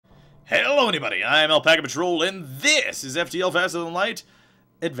Hello, anybody. I'm Alpaca Patrol, and this is FTL Faster Than Light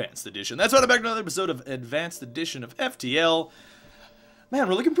Advanced Edition. That's right, I'm back to another episode of Advanced Edition of FTL. Man,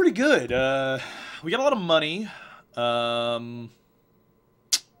 we're looking pretty good. We got a lot of money. I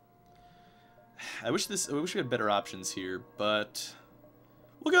wish we had better options here, but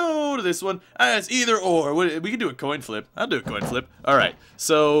we'll go to this one. It's either or. We can do a coin flip. I'll do a coin flip. All right.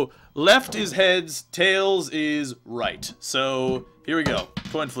 So left is heads, tails is right. So here we go.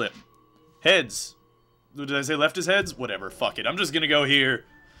 Coin flip. Heads. Did I say left is heads? Whatever. Fuck it. I'm just gonna go here.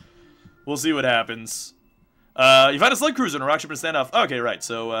 We'll see what happens. You find a slug cruiser and a rock ship and a standoff. Okay, right.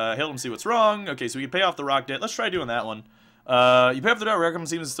 So hail them, see what's wrong. Okay, so we can pay off the rock debt. Let's try doing that one. You pay off the debt. Rackham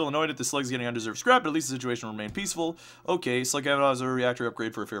seems still annoyed at the slug's getting undeserved scrap, but at least the situation will remain peaceful. Okay, slug has a reactor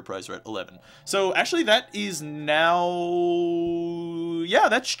upgrade for a fair price. We're at 11. So actually, that is now. Yeah,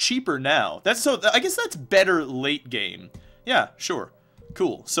 that's cheaper now. I guess that's better late game. Yeah, sure.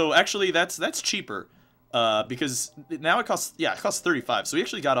 Cool. So actually, that's cheaper. Because now it costs 35. So we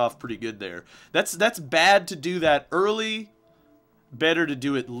actually got off pretty good there. That's bad to do that early. Better to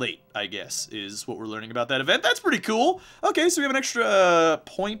do it late, I guess, is what we're learning about that event. That's pretty cool. Okay, so we have an extra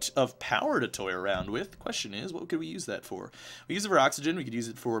point of power to toy around with. The question is, what could we use that for? We use it for oxygen. We could use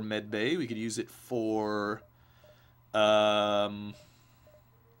it for med bay. We could use it for sensors,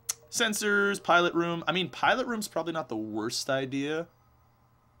 pilot room. I mean, pilot room's probably not the worst idea.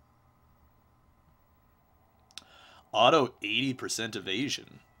 Auto 80%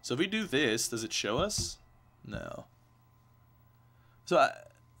 evasion. So if we do this, does it show us? No. So,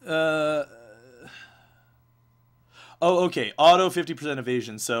 oh, okay. Auto 50%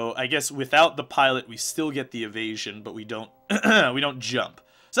 evasion. So I guess without the pilot, we still get the evasion, but we don't we don't jump.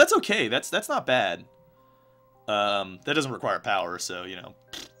 So that's okay. That's not bad. That doesn't require power, so you know,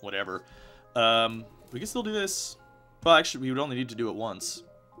 whatever. We can still do this. Well, actually, we would only need to do it once.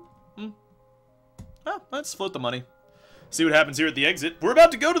 Well, let's float the money. See what happens here at the exit. We're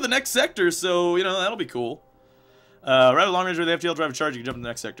about to go to the next sector, so, you know, that'll be cool. Right along range with the FTL drive a charge, you can jump to the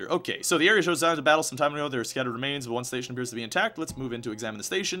next sector. Okay, so the area shows signs of battle some time ago. There are scattered remains, but one station appears to be intact. Let's move in to examine the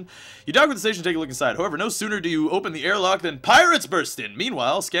station. You dock with the station, take a look inside. However, no sooner do you open the airlock than pirates burst in.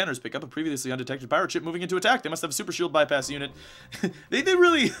 Meanwhile, scanners pick up a previously undetected pirate ship moving into attack. They must have a super shield bypass unit. they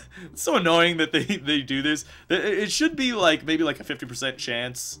really... It's so annoying that they do this. It should be like maybe like a 50%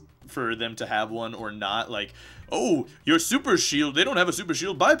 chance for them to have one or not. Like, oh, your super shield, they don't have a super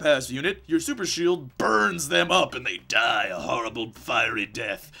shield bypass unit. Your super shield burns them up and they die a horrible fiery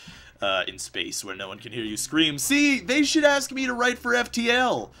death in space where no one can hear you scream. See, they should ask me to write for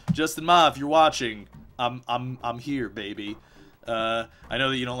FTL. Justin Ma, if you're watching, I'm here, baby. I know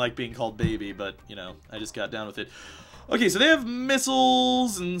that you don't like being called baby, but you know, I just got down with it. Okay, so they have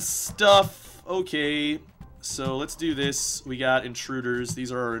missiles and stuff. Okay. So let's do this. We got intruders.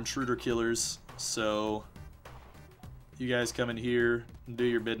 These are our intruder killers. So you guys come in here and do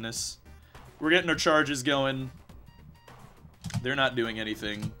your business. We're getting our charges going. They're not doing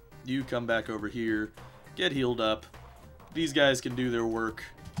anything. You come back over here. Get healed up. These guys can do their work.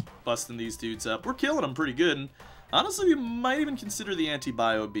 Busting these dudes up. We're killing them pretty good. And honestly, we might even consider the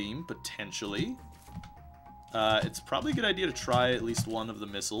anti-bio beam, potentially. It's probably a good idea to try at least one of the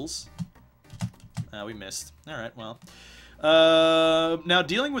missiles. We missed. Alright, well. Now,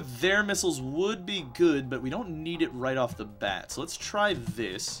 dealing with their missiles would be good, but we don't need it right off the bat. So let's try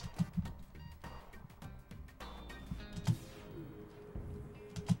this.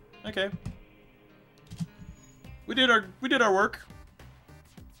 Okay. We did our work.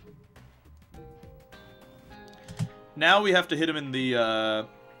 Now we have to hit them in the,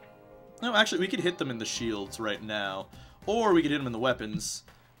 No, actually, we could hit them in the shields right now. Or we could hit them in the weapons,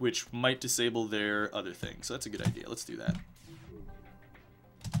 which might disable their other thing. So that's a good idea. Let's do that.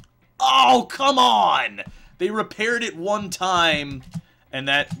 Oh, come on! They repaired it one time, and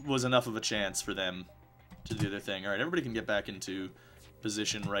that was enough of a chance for them to do their thing. Alright, everybody can get back into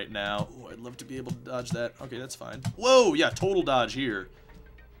position right now. Ooh, I'd love to be able to dodge that. Okay, that's fine. Whoa, yeah, total dodge here.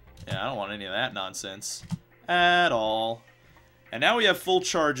 Yeah, I don't want any of that nonsense at all. And now we have full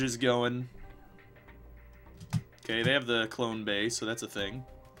charges going. Okay, they have the clone bay, so that's a thing.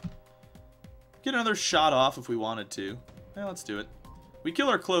 Get another shot off if we wanted to. Yeah, let's do it. We kill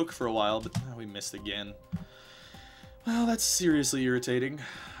our cloak for a while, but we missed again. Well, that's seriously irritating.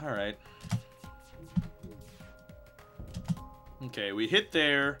 Alright. Okay, we hit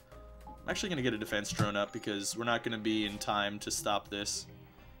there. I'm actually going to get a defense drone up because we're not going to be in time to stop this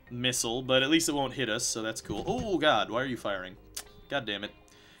missile, but at least it won't hit us, so that's cool. Oh, God, why are you firing? God damn it.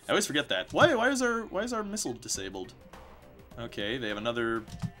 I always forget that. Why is our missile disabled? Okay, they have another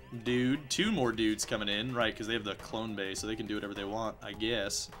dude. Two more dudes coming in, right, because they have the clone base, so they can do whatever they want, I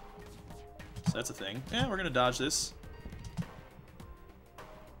guess. So that's a thing. Yeah, we're gonna dodge this.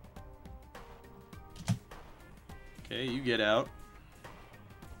 Okay, you get out.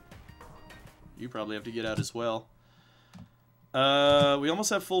 You probably have to get out as well. We almost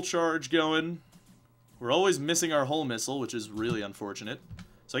have full charge going. We're always missing our hull missile, which is really unfortunate.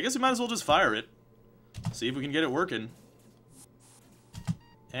 So I guess we might as well just fire it. See if we can get it working.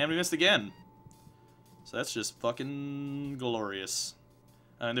 And we missed again. So that's just fucking glorious.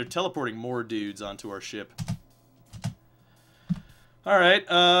 And they're teleporting more dudes onto our ship. Alright,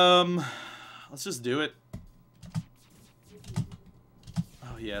 let's just do it.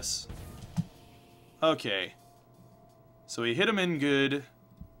 Oh, yes. Okay. So we hit him in good.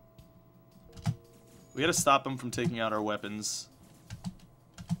 We gotta stop him from taking out our weapons.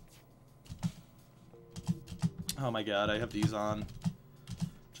 Oh my god, I have these on.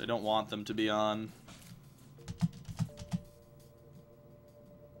 Which I don't want them to be on.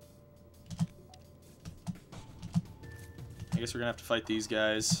 I guess we're gonna have to fight these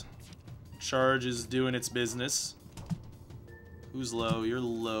guys. Charge is doing its business. Who's low? You're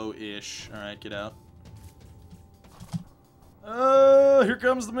low-ish. Alright, get out. Here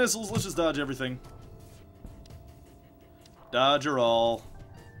comes the missiles. Let's just dodge everything. Dodge or all.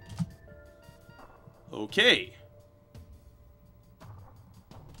 Okay.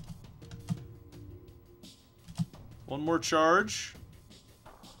 One more charge.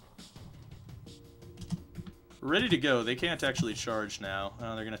 Ready to go. They can't actually charge now.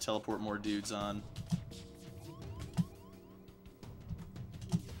 Oh, they're going to teleport more dudes on.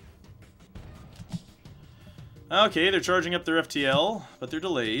 Okay, they're charging up their FTL, but they're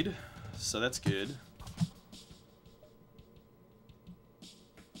delayed, so that's good.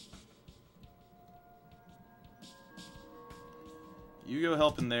 You go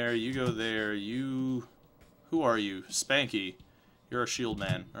help in there, you go there, you... Who are you? Spanky. You're our shield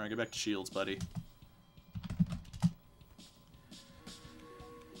man. Alright, get back to shields, buddy.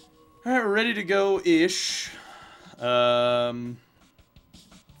 Alright, we're ready to go-ish. We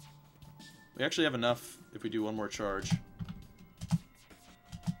actually have enough if we do one more charge.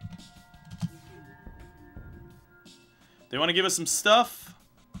 They want to give us some stuff?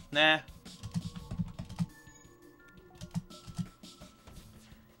 Nah.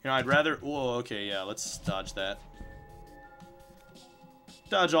 You know, I'd rather... Whoa, okay, yeah, let's dodge that.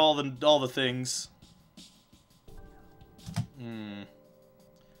 Dodge all the things.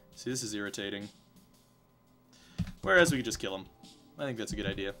 See, this is irritating. Whereas we could just kill him. I think that's a good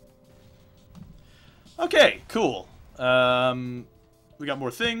idea. Okay, cool. We got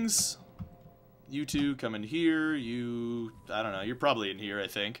more things. You two come in here. You... I don't know. You're probably in here, I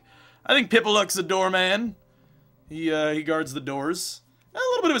think. I think Pippaluck's the doorman. He guards the doors. A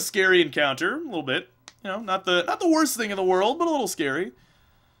little bit of a scary encounter. A little bit. You know, not the worst thing in the world, but a little scary.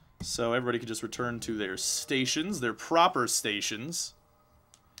 So everybody can just return to their stations. Their proper stations.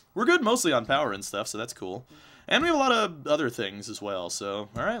 We're good mostly on power and stuff, so that's cool. And we have a lot of other things as well, so...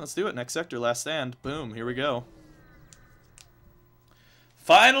 Alright, let's do it. Next sector, last stand. Boom, here we go.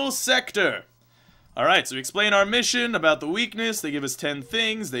 Final sector! Alright, so we explain our mission about the weakness. They give us 10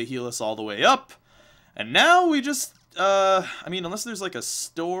 things. They heal us all the way up. And now we just... I mean, unless there's like a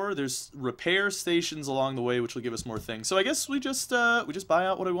store, there's repair stations along the way, which will give us more things. So I guess we just buy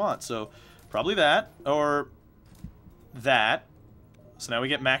out what we want. So probably that, or that. So now we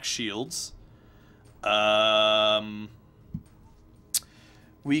get max shields.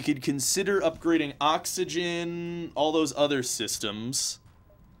 We could consider upgrading oxygen, all those other systems,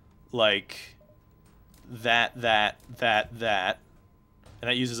 like that, and that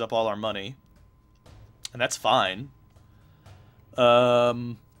uses up all our money, and that's fine.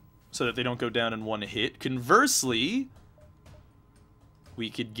 So that they don't go down in one hit. Conversely, we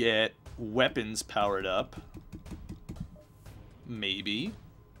could get weapons powered up. Maybe.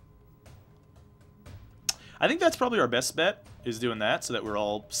 I think that's probably our best bet, is doing that, so that we're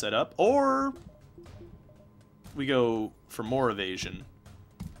all set up. Or we go for more evasion.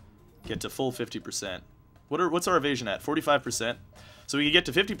 Get to full 50%. What's our evasion at? 45%. So we can get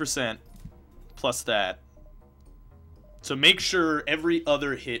to 50% plus that. So make sure every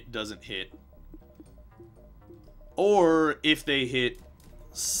other hit doesn't hit. Or if they hit,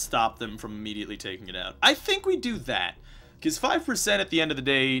 stop them from immediately taking it out. I think we do that. Because 5% at the end of the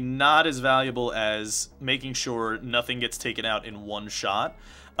day, not as valuable as making sure nothing gets taken out in one shot.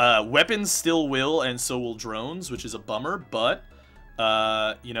 Weapons still will, and so will drones, which is a bummer, but,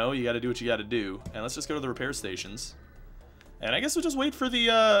 you know, you gotta do what you gotta do. And let's just go to the repair stations. And I guess we'll just wait for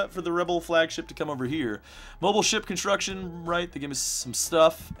the Rebel flagship to come over here. Mobile ship construction, right, they give us some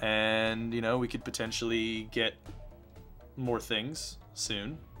stuff, and, you know, we could potentially get more things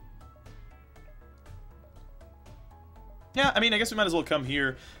soon. Yeah, I mean, I guess we might as well come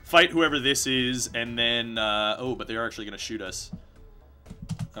here, fight whoever this is, and then, oh, but they are actually going to shoot us.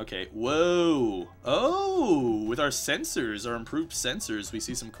 Okay, whoa. Oh, with our sensors, our improved sensors, we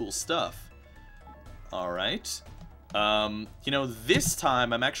see some cool stuff. Alright. You know, this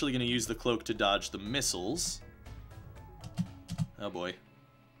time I'm actually going to use the cloak to dodge the missiles. Oh boy.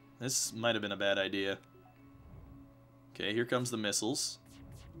 This might have been a bad idea. Okay, here comes the missiles.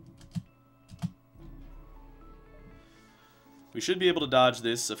 We should be able to dodge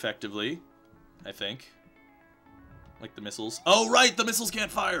this effectively, I think. Like the missiles. Oh, right! The missiles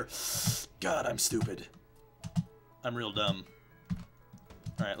can't fire! God, I'm stupid. I'm real dumb.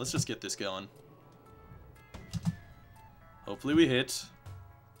 Alright, let's just get this going. Hopefully we hit.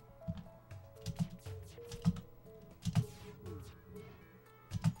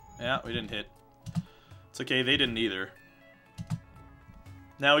 Yeah, we didn't hit. It's okay, they didn't either.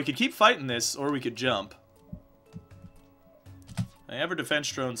 Now, we could keep fighting this, or we could jump. I have our defense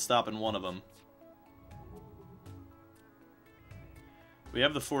drones stopping one of them. We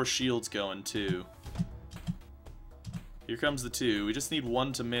have the 4 shields going, too. Here comes the 2. We just need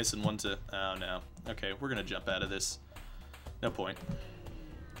one to miss and one to... Oh, no. Okay, we're gonna jump out of this. No point.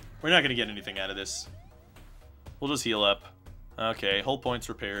 We're not gonna get anything out of this. We'll just heal up. Okay, hull points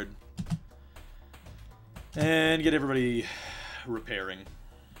repaired. And get everybody repairing.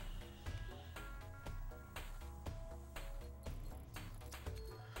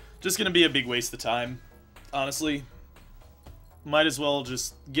 Just gonna be a big waste of time, honestly. Might as well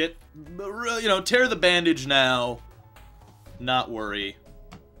just get, you know, tear the bandage now. Not worry.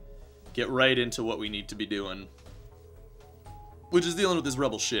 Get right into what we need to be doing. Which is dealing with this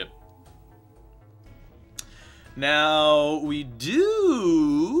rebel ship. Now, we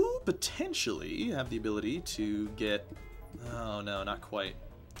do potentially have the ability to get... Oh, no, not quite.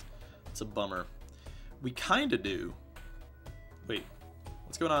 It's a bummer. We kind of do. Wait.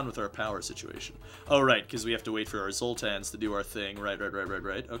 What's going on with our power situation? Oh, right, because we have to wait for our Zoltans to do our thing. Right.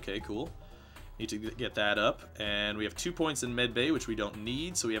 Okay, cool. Need to get that up. And we have 2 points in medbay, which we don't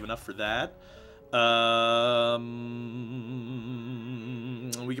need, so we have enough for that.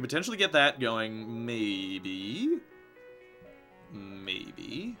 We could potentially get that going, maybe.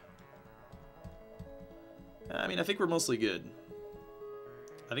 Maybe. I mean, I think we're mostly good.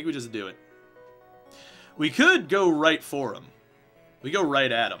 I think we just do it. We could go right for him. We go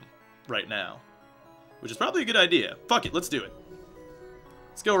right at him right now, which is probably a good idea. Fuck it, let's do it.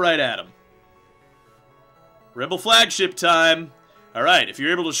 Let's go right at him. Rebel flagship time. Alright, if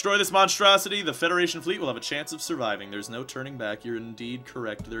you're able to destroy this monstrosity, the Federation fleet will have a chance of surviving. There's no turning back. You're indeed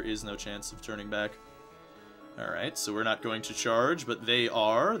correct. There is no chance of turning back. Alright, so we're not going to charge, but they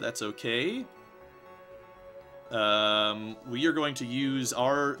are. That's okay. We are going to use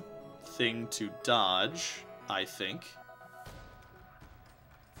our thing to dodge, I think.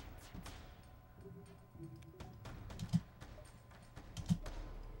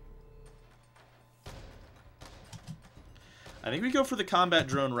 I think we go for the combat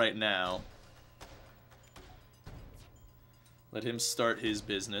drone right now. Let him start his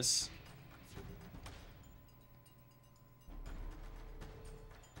business.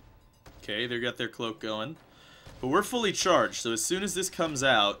 Okay, they got their cloak going. But we're fully charged, so as soon as this comes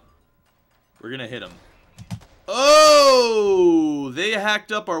out, we're gonna hit him. Oh! They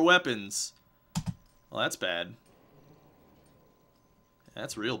hacked up our weapons. Well, that's bad.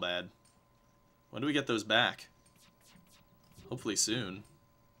 That's real bad. When do we get those back? Hopefully soon.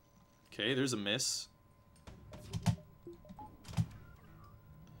 Okay, there's a miss.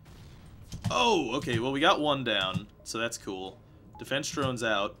 Oh, okay, well we got one down, so that's cool. Defense drone's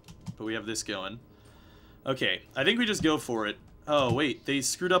out, but we have this going. Okay, I think we just go for it. Oh, wait, they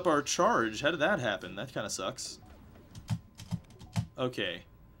screwed up our charge. How did that happen? That kind of sucks. Okay.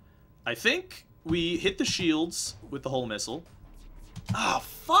 I think we hit the shields with the hull missile. Ah,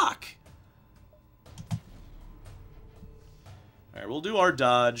 fuck! Alright, we'll do our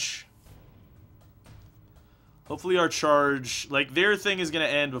dodge. Hopefully our charge... Like, their thing is going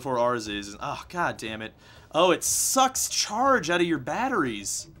to end before ours is. Oh, god damn it. Oh, it sucks charge out of your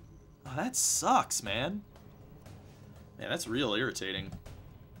batteries. Oh, that sucks, man. Man, that's real irritating.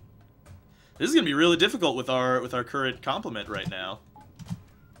 This is going to be really difficult with our current complement right now.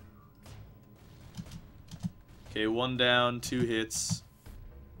 Okay, 1 down, 2 hits.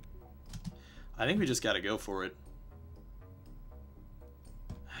 I think we just got to go for it.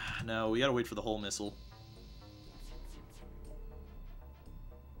 No, we gotta wait for the whole missile.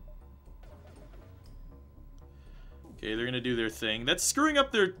 Okay, they're gonna do their thing. That's screwing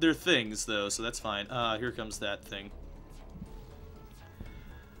up their things, though, so that's fine. Here comes that thing.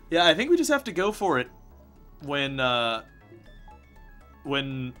 Yeah, I think we just have to go for it when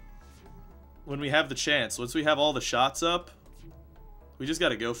when we have the chance. Once we have all the shots up, we just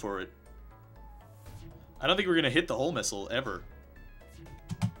gotta go for it. I don't think we're gonna hit the hull missile, ever.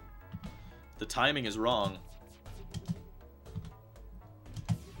 The timing is wrong.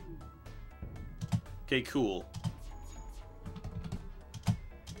 Okay, cool.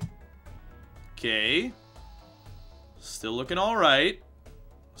 Okay. Still looking alright.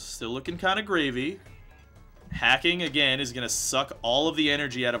 Still looking kind of gravy. Hacking, again, is going to suck all of the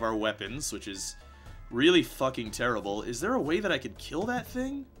energy out of our weapons, which is really fucking terrible. Is there a way that I could kill that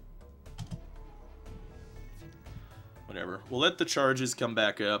thing? Whatever. We'll let the charges come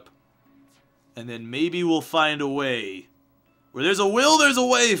back up. And then maybe we'll find a way. Where there's a will, there's a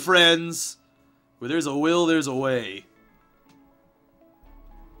way, friends. Where there's a will, there's a way.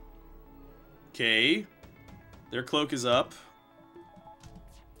 Okay. Their cloak is up.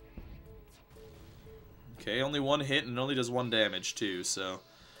 Okay, only one hit and it only does 1 damage too, so...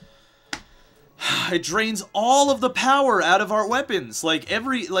 It drains all of the power out of our weapons. Like,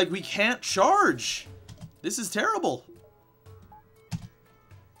 we can't charge. This is terrible.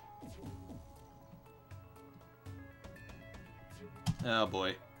 Oh,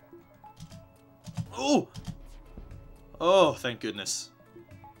 boy. Oh! Oh, thank goodness.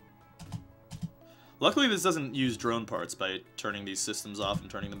 Luckily, this doesn't use drone parts by turning these systems off and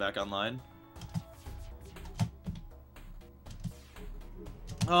turning them back online.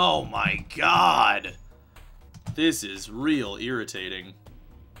 Oh my god! This is real irritating.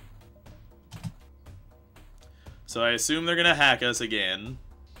 So I assume they're gonna hack us again.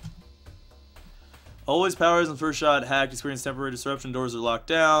 Always powers and first shot hacked, experience temporary disruption, doors are locked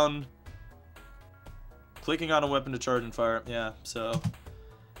down. Clicking on a weapon to charge and fire. Yeah, so...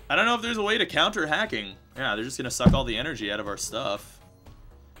 I don't know if there's a way to counter hacking. Yeah, they're just gonna suck all the energy out of our stuff.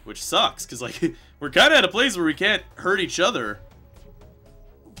 Which sucks, because, like, we're kind of at a place where we can't hurt each other.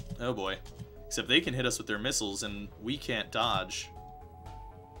 Oh boy. Except they can hit us with their missiles and we can't dodge.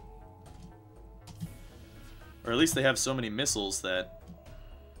 Or at least they have so many missiles that...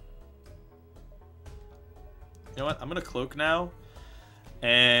 You know what? I'm gonna cloak now.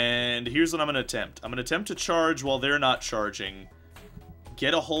 And here's what I'm gonna attempt. I'm gonna attempt to charge while they're not charging.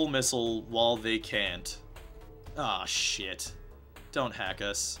 Get a hull missile while they can't. Ah, shit. Don't hack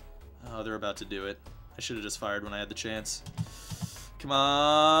us. Oh, they're about to do it. I should have just fired when I had the chance. Come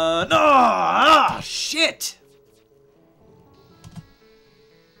on. Ah, shit.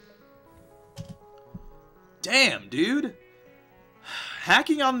 Damn, dude.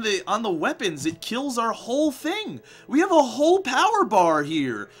 Hacking on the weapons, it kills our whole thing. We have a whole power bar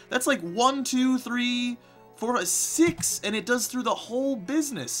here. That's like 1, 2, 3, 4, 5, 6, and it does through the whole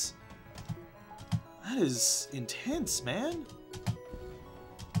business. That is intense, man.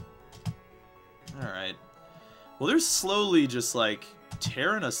 Alright. Well, they're slowly just, like,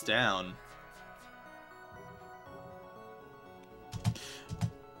 tearing us down.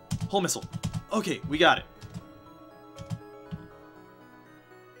 Hull missile. Okay, we got it.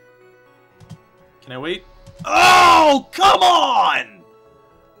 Can I wait? Oh, come on!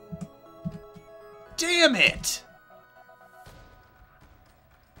 Damn it!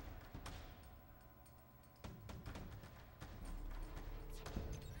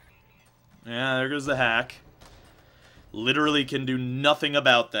 Yeah, there goes the hack. Literally can do nothing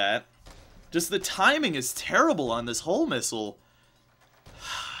about that. Just the timing is terrible on this hull missile.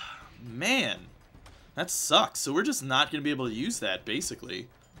 Man, that sucks. So we're just not going to be able to use that, basically.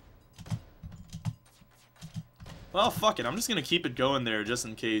 Well, fuck it. I'm just going to keep it going there just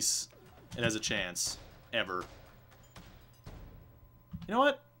in case it has a chance. Ever. You know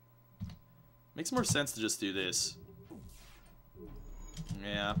what? Makes more sense to just do this.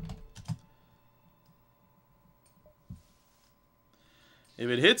 Yeah. If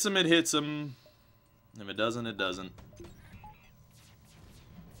it hits him, it hits him. If it doesn't, it doesn't.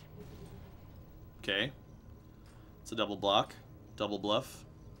 Okay. It's a double block. Double bluff.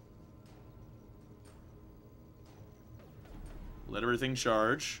 Let everything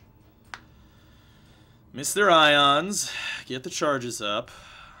charge. Miss their ions. Get the charges up.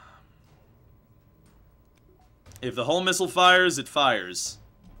 If the hull missile fires, it fires.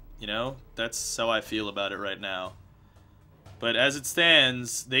 You know? That's how I feel about it right now. But as it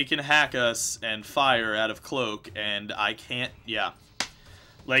stands, they can hack us and fire out of cloak, and I can't... Yeah.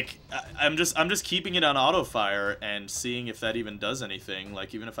 Like, I'm just keeping it on auto-fire and seeing if that even does anything.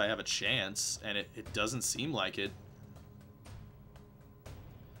 Like, even if I have a chance, and it doesn't seem like it.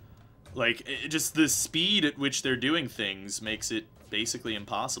 Like, just the speed at which they're doing things makes it basically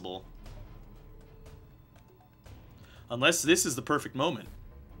impossible. Unless this is the perfect moment.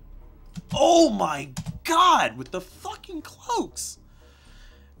 Oh my god! With the fucking cloaks!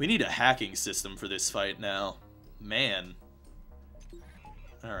 We need a hacking system for this fight now. Man.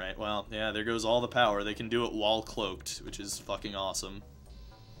 Alright, well, yeah, there goes all the power. They can do it while cloaked, which is fucking awesome.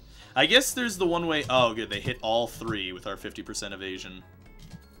 I guess there's the one way... Oh, good, they hit all three with our 50% evasion.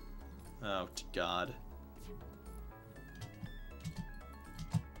 Oh, God.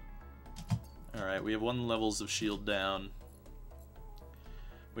 Alright, we have 1 levels of shield down.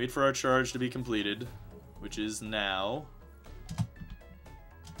 Wait for our charge to be completed, which is now.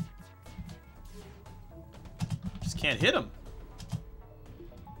 Just can't hit him.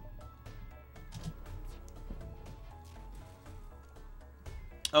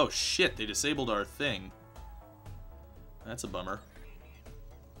 Oh shit, they disabled our thing. That's a bummer.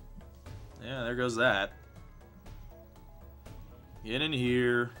 Yeah, there goes that. Get in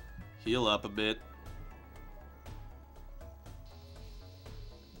here. Heal up a bit.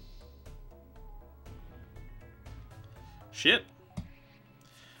 Shit.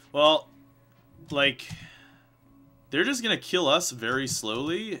 Well, like, they're just gonna kill us very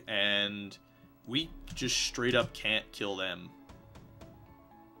slowly, and we just straight up can't kill them.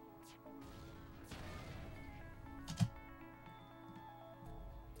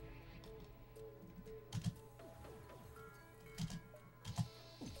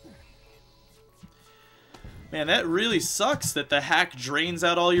 Man, that really sucks that the hack drains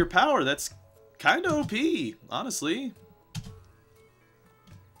out all your power. That's kind of OP, honestly.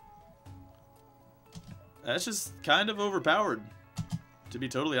 That's just kind of overpowered, to be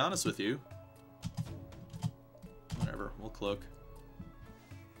totally honest with you. Whatever, we'll cloak.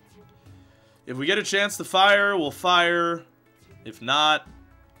 If we get a chance to fire, we'll fire. If not,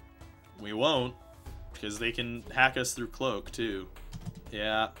 we won't, because they can hack us through cloak, too.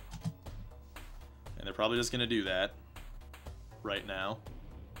 Yeah. And they're probably just going to do that right now.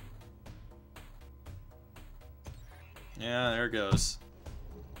 Yeah, there it goes.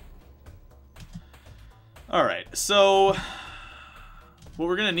 Alright, so what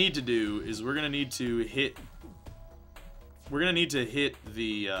we're going to need to do is we're going to need to hit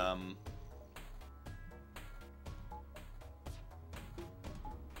the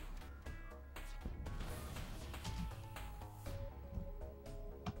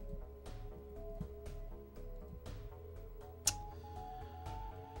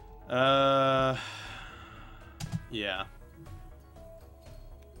yeah.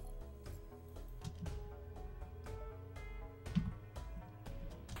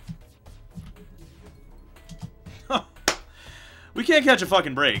 We can't catch a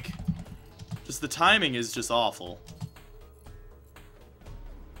fucking break. Just the timing is just awful.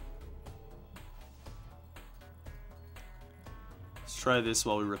 Let's try this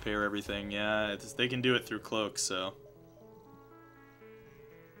while we repair everything. Yeah, they can do it through cloak, so...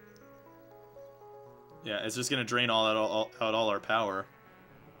 Yeah, it's just gonna drain out all our power.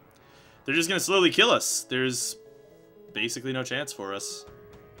 They're just gonna slowly kill us. There's basically no chance for us.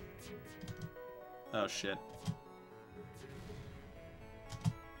 Oh, shit.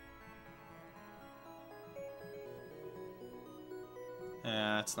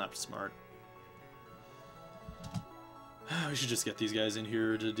 That's not smart. We should just get these guys in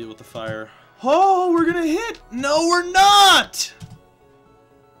here to deal with the fire. Oh, we're gonna hit! No, we're not!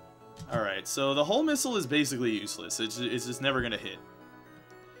 Alright, so the hull missile is basically useless. It's just never gonna hit.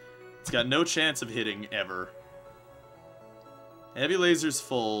 It's got no chance of hitting, ever. Heavy laser's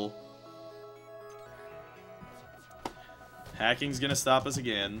full. Hacking's gonna stop us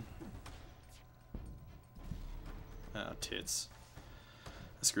again. Oh, tits.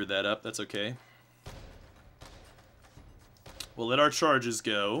 I screwed that up, that's okay. We'll let our charges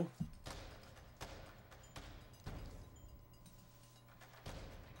go.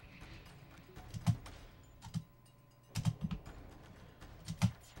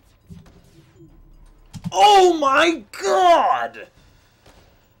 Oh my god!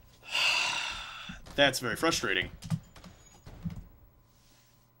 That's very frustrating.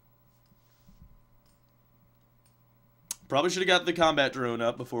 Probably should have got the combat drone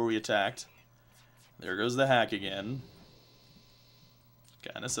up before we attacked. There goes the hack again.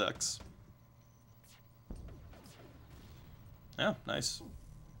 Kinda sucks. Yeah, nice.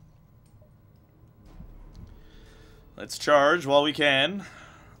 Let's charge while we can.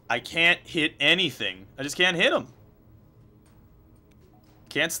 I can't hit anything. I just can't hit him.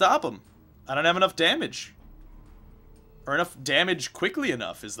 Can't stop him. I don't have enough damage. Or enough damage quickly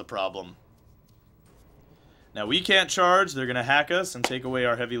enough is the problem. Now we can't charge. They're going to hack us and take away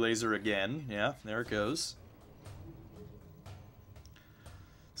our heavy laser again. Yeah, there it goes.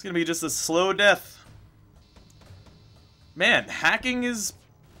 It's going to be just a slow death. Man, hacking is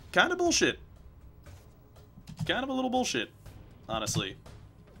kind of bullshit. Kind of a little bullshit, honestly.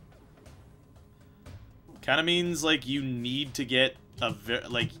 Kind of means, like, you need to get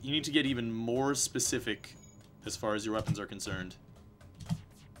you need to get even more specific as far as your weapons are concerned.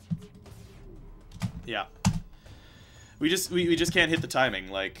 Yeah. We just can't hit the timing,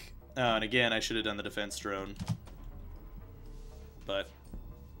 like, and again, I should have done the defense drone. But,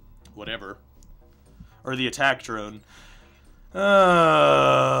 whatever. Or the attack drone.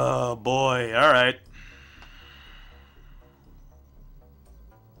 Oh, boy, alright.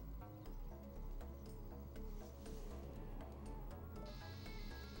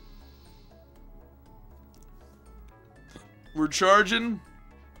 We're charging.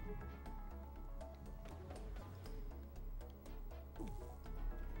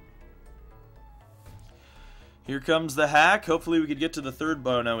 Here comes the hack. Hopefully we could get to the third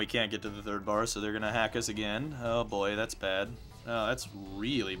bar. No, we can't get to the third bar, so they're gonna hack us again. Oh boy, that's bad. Oh, that's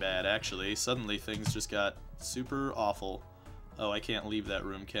really bad, actually. Suddenly things just got super awful. Oh, I can't leave that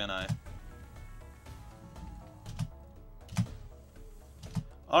room, can I?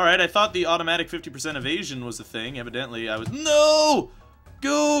 Alright, I thought the automatic 50% evasion was a thing. Evidently, I was... No!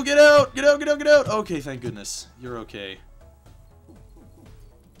 Go! Get out! Get out, get out, get out! Okay, thank goodness. You're okay.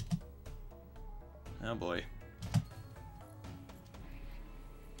 Oh, boy.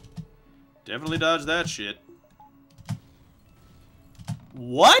 Definitely dodged that shit.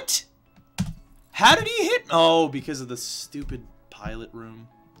 What? How did he hit? Oh, because of the stupid pilot room.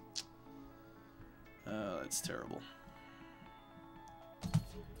 Oh, that's terrible.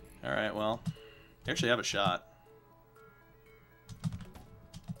 Alright, well, I actually have a shot.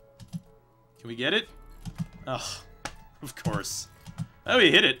 Can we get it? Oh, of course. Oh,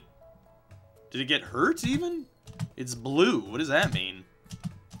 he hit it. Did it get hurt, even? It's blue. What does that mean?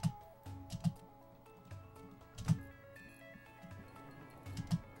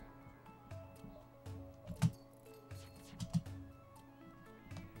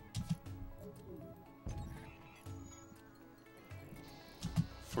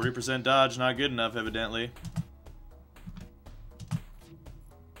 %40 dodge, not good enough, evidently.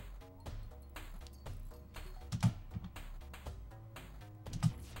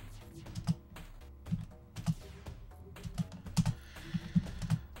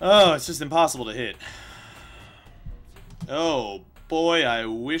 Oh, it's just impossible to hit. Oh, boy, I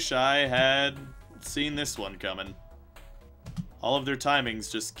wish I had seen this one coming. All of their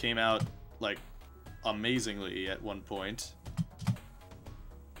timings just came out, like, amazingly at one point.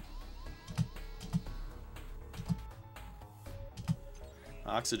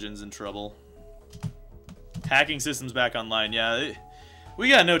 Oxygen's in trouble. Hacking system's back online. Yeah, we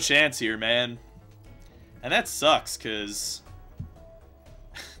got no chance here, man. And that sucks, because...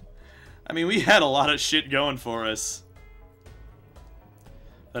 I mean, we had a lot of shit going for us.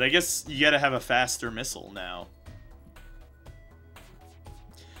 But I guess you gotta have a faster missile now.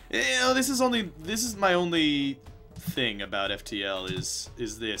 You know, this is my only thing about FTL is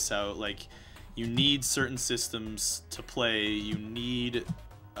this, how, like... You need certain systems to play. You need,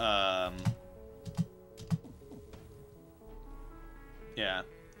 yeah.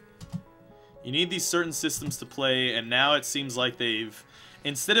 You need these certain systems to play, and now it seems like they've,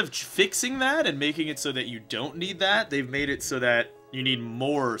 instead of fixing that and making it so that you don't need that, they've made it so that you need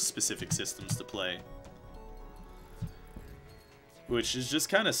more specific systems to play. Which is just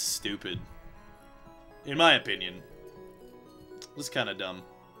kind of stupid. In my opinion. It's kind of dumb.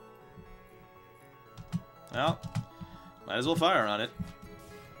 Well, might as well fire on it.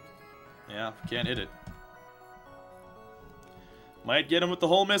 Yeah, can't hit it. Might get him with the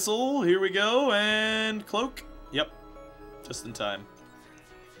whole missile. Here we go, and cloak. Yep, just in time.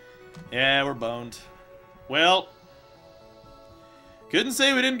 Yeah, we're boned. Well, couldn't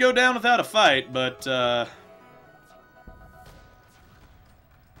say we didn't go down without a fight, but,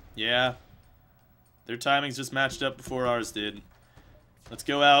 yeah. Their timings just matched up before ours did. Let's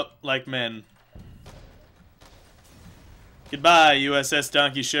go out like men. Goodbye, USS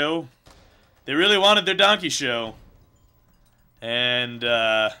Donkey Show. They really wanted their Donkey Show. And,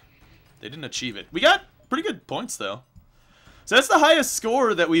 they didn't achieve it. We got pretty good points, though. So that's the highest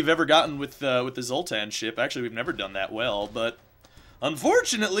score that we've ever gotten with the Zoltan ship. Actually, we've never done that well, but...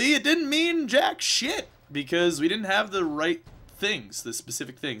 Unfortunately, it didn't mean jack shit, because we didn't have the right things, the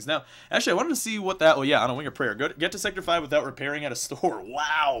specific things. Now, actually, I wanted to see what that... Oh, yeah, on a Wing of Prayer. Get to Sector 5 without repairing at a store.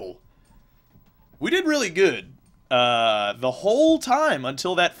 Wow! We did really good. The whole time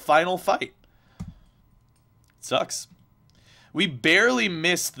until that final fight. Sucks. We barely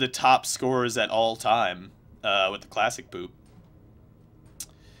missed the top scores at all time with the classic poop.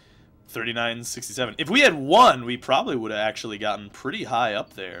 39-67. If we had won, we probably would have actually gotten pretty high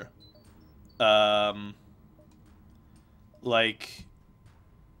up there. Like...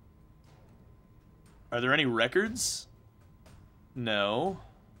 Are there any records? No.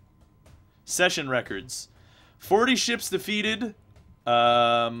 Session records. 40 ships defeated.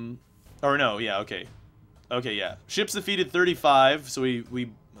 Or no, yeah, okay. Okay, yeah. Ships defeated 35, so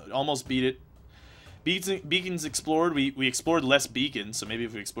we almost beat it. Beacons explored. We explored less beacons, so maybe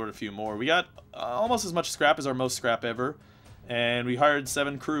if we explored a few more. We got almost as much scrap as our most scrap ever. And we hired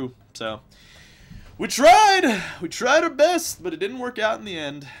 7 crew, so... We tried! We tried our best, but it didn't work out in the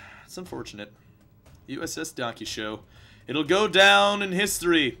end. It's unfortunate. USS Donkey Show. It'll go down in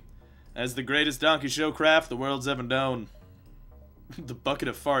history as the greatest donkey show craft the world's ever known. The Bucket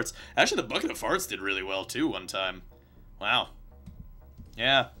of Farts. Actually, the Bucket of Farts did really well, too, one time. Wow.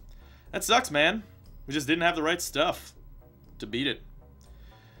 Yeah. That sucks, man. We just didn't have the right stuff to beat it.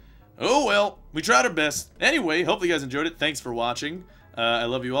 Oh, well. We tried our best. Anyway, hopefully you guys enjoyed it. Thanks for watching. I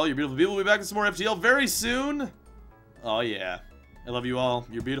love you all. You're beautiful people. We'll be back with some more FTL very soon. Oh, yeah. I love you all.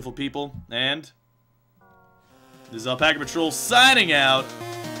 You're beautiful people. And... this is Alpaca Patrol signing out.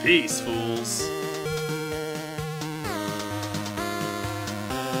 Peace, fools.